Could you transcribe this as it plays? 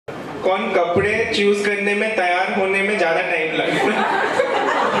कौन कपड़े चूज करने में, तैयार होने में ज्यादा टाइम लगता है?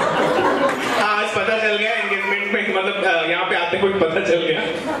 हाँ, आज पता चल गया एंगेजमेंट में, मतलब यहाँ पे आते हुए पता चल गया।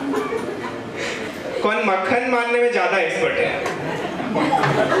 कौन मक्खन मारने में ज्यादा एक्सपर्ट है?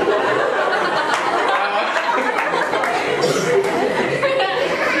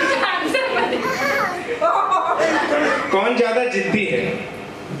 कौन ज्यादा जिद्दी है?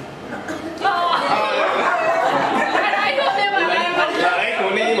 लड़ाई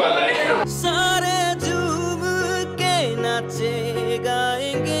होने ही वाला है। सारे झूम के नाचे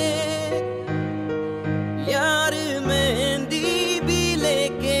गाएंगे, यार मेहंदी भी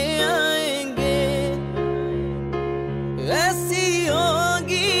लेके आएंगे, ऐसी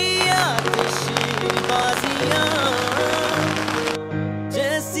होगी आतिशबाजियां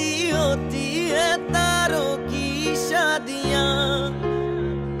जैसी होती है तारों की शादियां।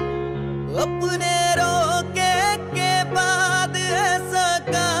 अपने रोके के बाद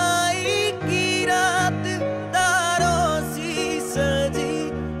सगाई की रात तारों सी सजी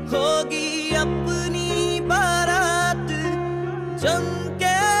होगी अपनी बारात। जम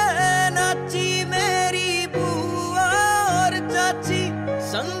के नाची मेरी बुआ और चाची,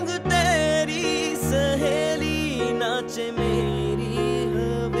 संग तेरी सहेली नाचे मेरी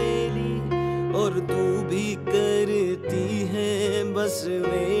हवेली, और तू भी करती है बस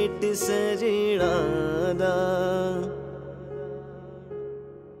वेट सजना दा।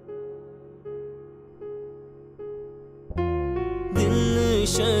 दिन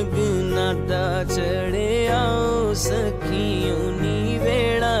शगना दा चढ़े आओ सखियों नी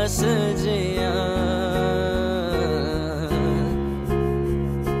वेड़ा सजया।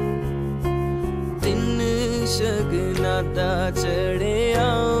 दिन शगना दा चढ़े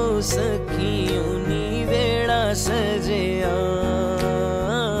आओ सखियों नी वेड़ा सजया।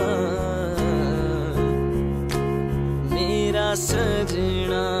 मेरा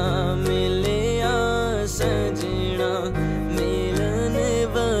सजना मिलिया सजना, मिलन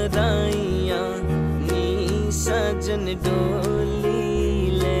बधाइयां नी सजन डोली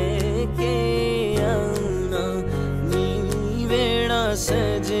लेके आना नी वेड़ा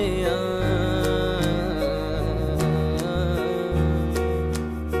सजया।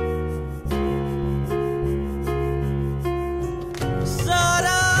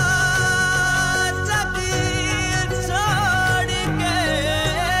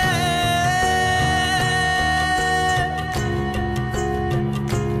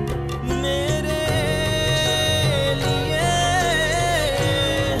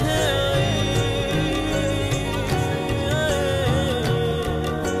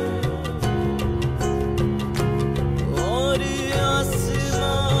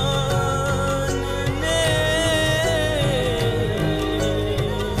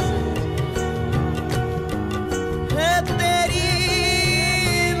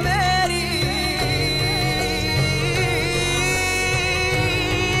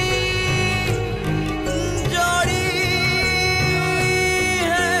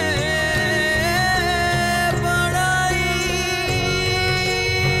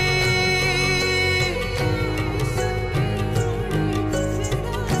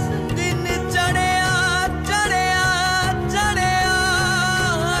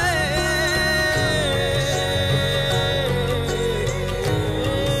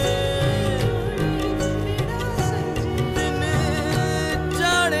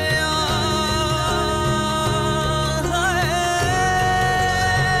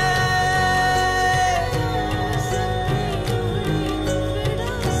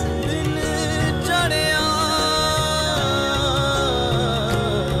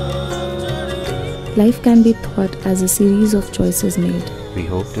 Life can be thought as a series of choices made. We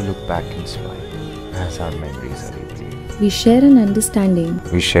hope to look back and smile as our memories are replayed. We share an understanding.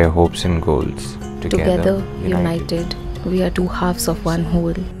 We share hopes and goals. Together, united, we are two halves of one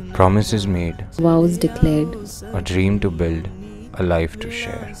whole. Promises made. Vows declared. A dream to build. A life to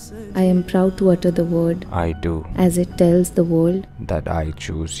share. I am proud to utter the word. I do. As it tells the world that I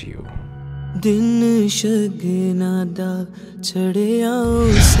choose you. दिन शगना दा चढ़े आओ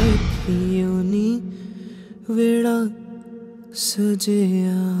सखियों नी वेड़ा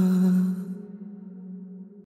सजया।